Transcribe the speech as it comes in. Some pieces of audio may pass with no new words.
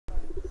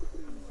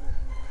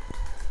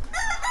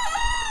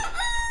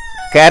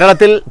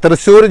കേരളത്തിൽ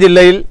തൃശ്ശൂർ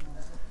ജില്ലയിൽ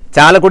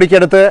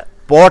ചാലക്കുടിക്കടുത്ത്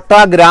പോട്ട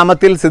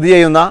ഗ്രാമത്തിൽ സ്ഥിതി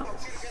ചെയ്യുന്ന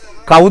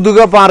കൗതുക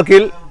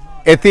പാർക്കിൽ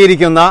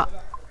എത്തിയിരിക്കുന്ന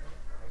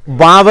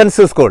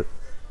ഭാവൻസ് സ്കൂൾ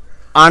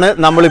ആണ്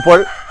നമ്മളിപ്പോൾ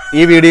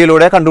ഈ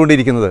വീഡിയോയിലൂടെ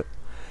കണ്ടുകൊണ്ടിരിക്കുന്നത്.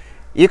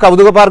 ഈ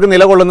കൗതുക പാർക്ക്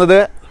നിലകൊള്ളുന്നത്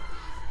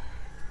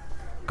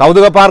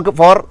കൗതുക park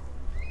for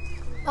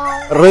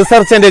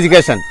research and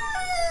education,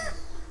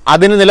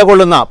 അതിന്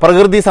നിലകൊള്ളുന്ന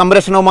പ്രകൃതി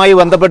സംരക്ഷണവുമായി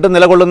ബന്ധപ്പെട്ട്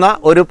നിലകൊള്ളുന്ന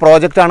ഒരു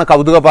പ്രോജക്റ്റാണ്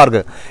കൗതുക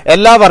പാർക്ക്.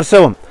 എല്ലാ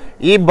വർഷവും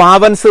ഈ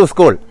ഭാവൻസ്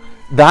സ്കൂൾ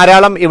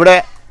ധാരാളം ഇവിടെ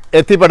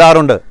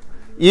എത്തിപ്പെടാറുണ്ട്.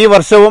 ഈ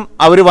വർഷവും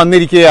അവർ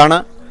വന്നിരിക്കുകയാണ്.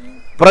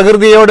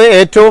 പ്രകൃതിയോട്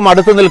ഏറ്റവും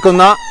അടുത്ത്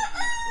നിൽക്കുന്ന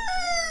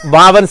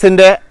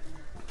ഭാവൻസിൻ്റെ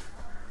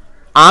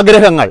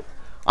ആഗ്രഹങ്ങൾ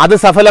അത്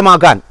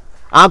സഫലമാക്കാൻ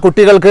ആ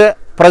കുട്ടികൾക്ക്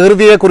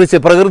പ്രകൃതിയെക്കുറിച്ച്,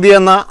 പ്രകൃതി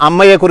എന്ന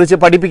അമ്മയെക്കുറിച്ച്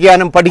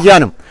പഠിക്കാനും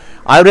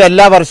അവർ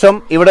എല്ലാ വർഷം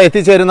ഇവിടെ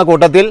എത്തിച്ചേരുന്ന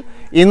കൂട്ടത്തിൽ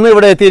ഇന്ന്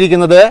ഇവിടെ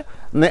എത്തിയിരിക്കുന്നത്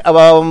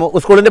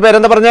സ്കൂളിന്റെ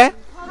പേരെന്താ പറഞ്ഞേ?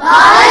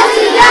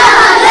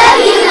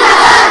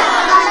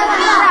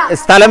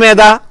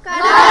 സ്ഥലമേതാ?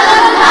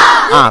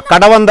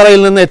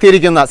 കടവന്തറയിൽ നിന്ന്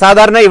എത്തിയിരിക്കുന്ന.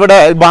 സാധാരണ ഇവിടെ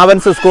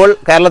ഭാവൻസ് സ്കൂൾ,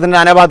 കേരളത്തിന്റെ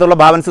നാനാഭാഗത്തുള്ള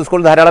ഭാവൻസ്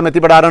സ്കൂൾ ധാരാളം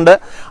എത്തിപ്പെടാറുണ്ട്.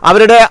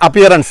 അവരുടെ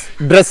അപ്പിയറൻസ്,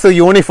 ഡ്രസ്സ്,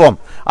 യൂണിഫോം,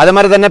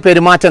 അതേമാതിരി തന്നെ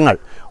പെരുമാറ്റങ്ങൾ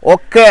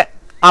ഒക്കെ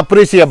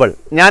അപ്രീഷിയബിൾ.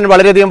 ഞാൻ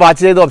വളരെയധികം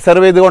വാച്ച് ചെയ്ത്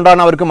ഒബ്സർവ്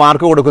ചെയ്തുകൊണ്ടാണ് അവർക്ക്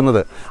മാർക്ക്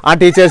കൊടുക്കുന്നത്. ആ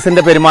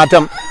ടീച്ചേഴ്സിന്റെ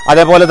പെരുമാറ്റം,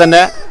 അതേപോലെ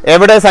തന്നെ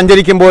എവിടെ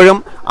സഞ്ചരിക്കുമ്പോഴും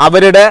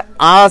അവരുടെ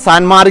ആ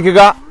സാൻമാർഗിക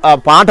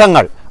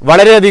പാഠങ്ങൾ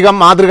വളരെയധികം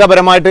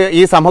മാതൃകാപരമായിട്ട്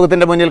ഈ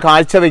സമൂഹത്തിന്റെ മുന്നിൽ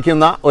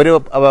കാഴ്ചവെക്കുന്ന ഒരു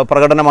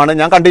പ്രകടനമാണ്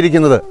ഞാൻ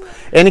കണ്ടിരിക്കുന്നത്.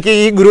 എനിക്ക്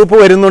ഈ ഗ്രൂപ്പ്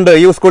വരുന്നുണ്ട്,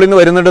 ഈ സ്കൂളിൽ നിന്ന്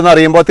വരുന്നുണ്ടെന്ന്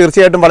അറിയുമ്പോൾ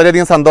തീർച്ചയായിട്ടും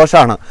വളരെയധികം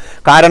സന്തോഷമാണ്.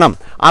 കാരണം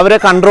അവരെ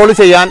കൺട്രോൾ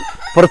ചെയ്യാൻ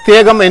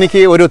പ്രത്യേകം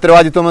എനിക്ക് ഒരു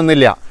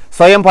ഉത്തരവാദിത്വമൊന്നുമില്ല.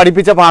 സ്വയം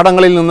പഠിപ്പിച്ച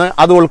പാഠങ്ങളിൽ നിന്ന്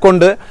അത്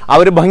ഉൾക്കൊണ്ട്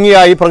അവർ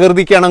ഭംഗിയായി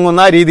പ്രകൃതിക്ക്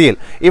ഇണങ്ങുന്ന രീതിയിൽ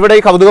ഇവിടെ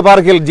ഈ കൗതുക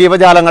പാർക്കിൽ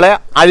ജീവജാലങ്ങളെ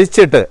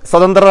അഴിച്ചിട്ട്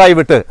സ്വതന്ത്രരായി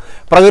വിട്ട്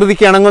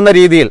പ്രകൃതിക്ക് ഇണങ്ങുന്ന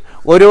രീതിയിൽ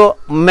ഒരു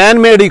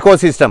മാൻമെയ്ഡ്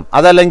ഇക്കോസിസ്റ്റം,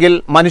 അതല്ലെങ്കിൽ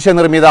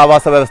മനുഷ്യനിർമ്മിത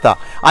ആവാസ വ്യവസ്ഥ,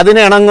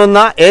 അതിന് ഇണങ്ങുന്ന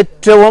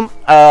ഏറ്റവും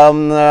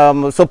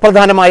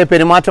സുപ്രധാനമായ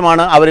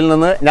പെരുമാറ്റമാണ് അവരിൽ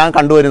നിന്ന് ഞാൻ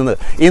കണ്ടുവരുന്നത്.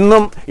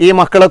 ഇന്നും ഈ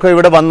മക്കളൊക്കെ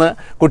ഇവിടെ വന്ന്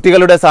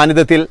കുട്ടികളുടെ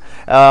സാന്നിധ്യത്തിൽ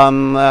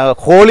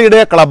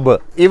ഹോളിഡേ ക്ലബ്ബ്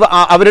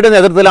അവരുടെ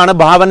നേതൃത്വത്തിലാണ്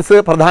ഭാവൻസ്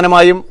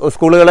പ്രധാനമായും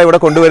സ്കൂളുകളെ ഇവിടെ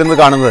കൊണ്ടുവരുന്നത്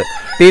കാണുന്നത്.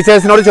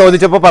 ടീച്ചേഴ്സിനോട്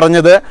ചോദിച്ചപ്പോൾ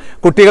പറഞ്ഞത്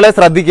കുട്ടികളെ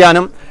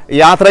ശ്രദ്ധിക്കാനും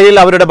യാത്രയിൽ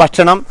അവരുടെ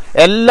ഭക്ഷണം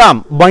എല്ലാം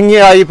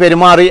ഭംഗിയായി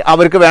പെരുമാറി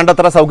അവർക്ക്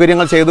വേണ്ടത്ര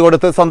സൗകര്യങ്ങൾ ചെയ്തു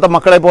കൊടുത്ത് സ്വന്തം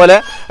മക്കളെ പോലെ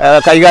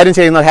കൈകാര്യം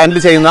ചെയ്യുന്ന, ഹാൻഡിൽ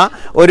ചെയ്യുന്ന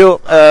ഒരു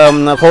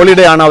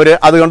ഹോളിഡേ ആണ് അവർ.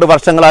 അതുകൊണ്ട്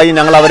വർഷങ്ങളായി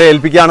ഞങ്ങൾ അവരെ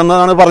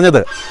ഏൽപ്പിക്കുകയാണെന്നാണ്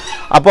പറഞ്ഞത്.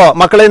 അപ്പോൾ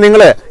മക്കളെ,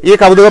 നിങ്ങൾ ഈ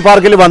കൗതുക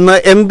പാർക്കിൽ വന്ന്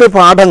എന്ത്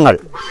പാഠങ്ങൾ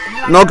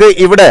നോക്ക്.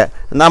 ഇവിടെ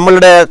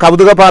നമ്മളുടെ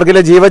കൗതുക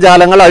പാർക്കിലെ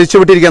ജീവജാലങ്ങൾ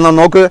അഴിച്ചുവിട്ടിരിക്കുന്ന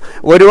നോക്ക്.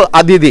 ഒരു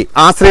അതിഥി,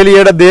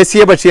 ആസ്ട്രേലിയയുടെ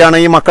ദേശീയ പക്ഷിയാണ്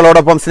ഈ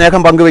മക്കളോടൊപ്പം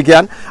സ്നേഹം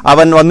പങ്കുവയ്ക്കാൻ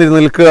അവൻ വന്ന്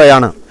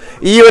നിൽക്കുകയാണ്.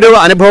 ഈ ഒരു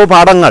അനുഭവ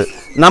പാഠങ്ങൾ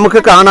നമുക്ക്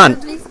കാണാൻ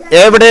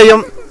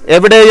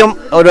എവിടെയും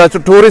ഒരു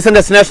ടൂറിസം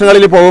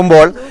ഡെസ്റ്റിനേഷനുകളിൽ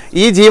പോകുമ്പോൾ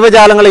ഈ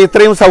ജീവജാലങ്ങളെ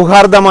ഇത്രയും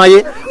സൗഹാർദ്ദമായി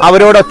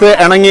അവരോടൊത്ത്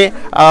ഇണങ്ങി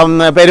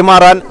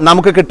പെരുമാറാൻ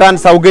നമുക്ക് കിട്ടാൻ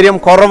സൗകര്യം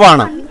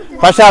കുറവാണ്.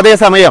 പക്ഷെ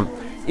അതേസമയം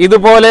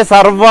ഇതുപോലെ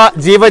സർവ്വ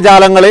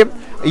ജീവജാലങ്ങളെയും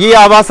ഈ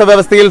ആവാസ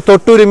വ്യവസ്ഥയിൽ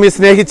തൊട്ടുരുമ്മി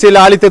സ്നേഹിച്ച്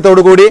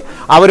ലാളിത്യത്തോടുകൂടി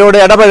അവരോട്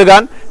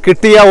ഇടപഴകാൻ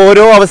കിട്ടിയ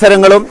ഓരോ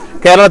അവസരങ്ങളും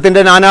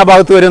കേരളത്തിന്റെ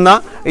നാനാഭാഗത്ത് വരുന്ന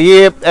ഈ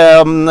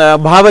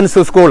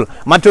ഭാവൻസ് സ്കൂൾ,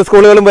 മറ്റു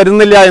സ്കൂളുകളും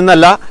വരുന്നില്ല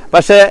എന്നല്ല,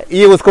 പക്ഷേ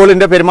ഈ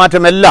സ്കൂളിന്റെ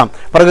പെരുമാറ്റം എല്ലാം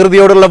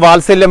പ്രകൃതിയോടുള്ള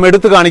വാത്സല്യം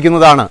എടുത്തു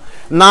കാണിക്കുന്നതാണ്.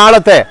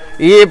 നാളത്തെ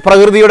ഈ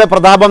പ്രകൃതിയുടെ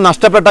പ്രതാപം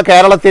നഷ്ടപ്പെട്ട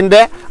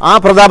കേരളത്തിന്റെ ആ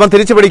പ്രതാപം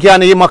തിരിച്ചു പിടിക്കാൻ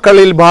ഈ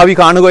മക്കളിൽ ഭാവി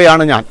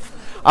കാണുകയാണ് ഞാൻ.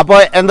 അപ്പോൾ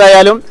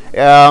എന്തായാലും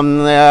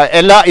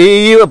ഈ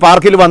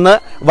പാർക്കിൽ വന്ന്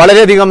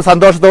വളരെയധികം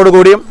സന്തോഷത്തോടു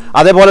കൂടിയും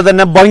അതേപോലെ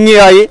തന്നെ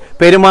ഭംഗിയായി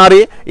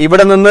പെരുമാറി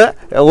ഇവിടെ നിന്ന്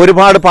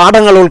ഒരുപാട്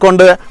പാഠങ്ങൾ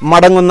ഉൾക്കൊണ്ട്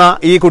മടങ്ങുന്ന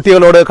ഈ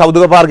കുട്ടികളോട്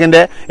കൗതുക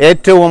പാർക്കിന്റെ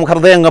ഏറ്റവും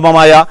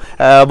ഹൃദയംഗമമായ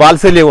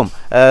വാത്സല്യവും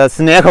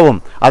സ്നേഹവും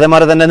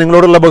അതേമാതിരി തന്നെ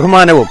നിങ്ങളോടുള്ള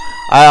ബഹുമാനവും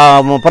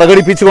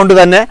പ്രകടിപ്പിച്ചുകൊണ്ട്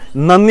തന്നെ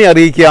നന്ദി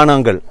അറിയിക്കുകയാണ്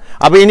അങ്കിൾ.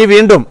 അപ്പോൾ ഇനി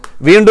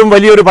വീണ്ടും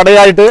വലിയൊരു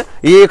പടയായിട്ട്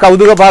ഈ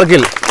കൗതുക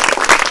പാർക്കിൽ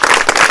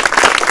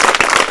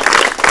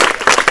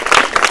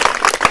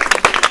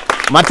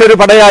മറ്റൊരു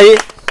പടയായി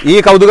ഈ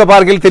കൗതുക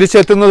പാർക്കിൽ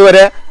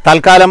തിരിച്ചെത്തുന്നതുവരെ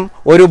തൽക്കാലം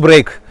ഒരു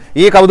ബ്രേക്ക്.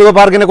 ഈ കൗതുക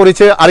പാർക്കിനെ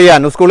കുറിച്ച് അറിയാൻ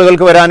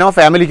സ്കൂളുകൾക്ക് വരാനോ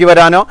ഫാമിലിക്ക്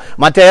വരാനോ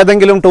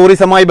മറ്റേതെങ്കിലും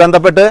ടൂറിസവുമായി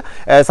ബന്ധപ്പെട്ട്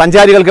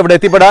സഞ്ചാരികൾക്ക് ഇവിടെ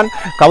എത്തിപ്പെടാൻ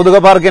കൗതുക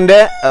പാർക്കിന്റെ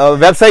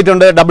വെബ്സൈറ്റ്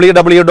ഉണ്ട്,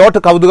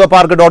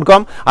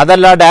 www.kaudhugapark.com.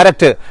 അതല്ല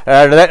ഡയറക്റ്റ്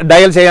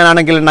ഡയൽ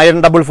ചെയ്യാനാണെങ്കിൽ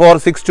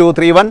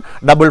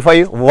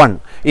 9446231551.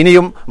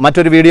 ഇനിയും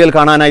മറ്റൊരു വീഡിയോയിൽ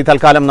കാണാനായി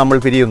തൽക്കാലം നമ്മൾ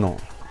പിരിയുന്നു.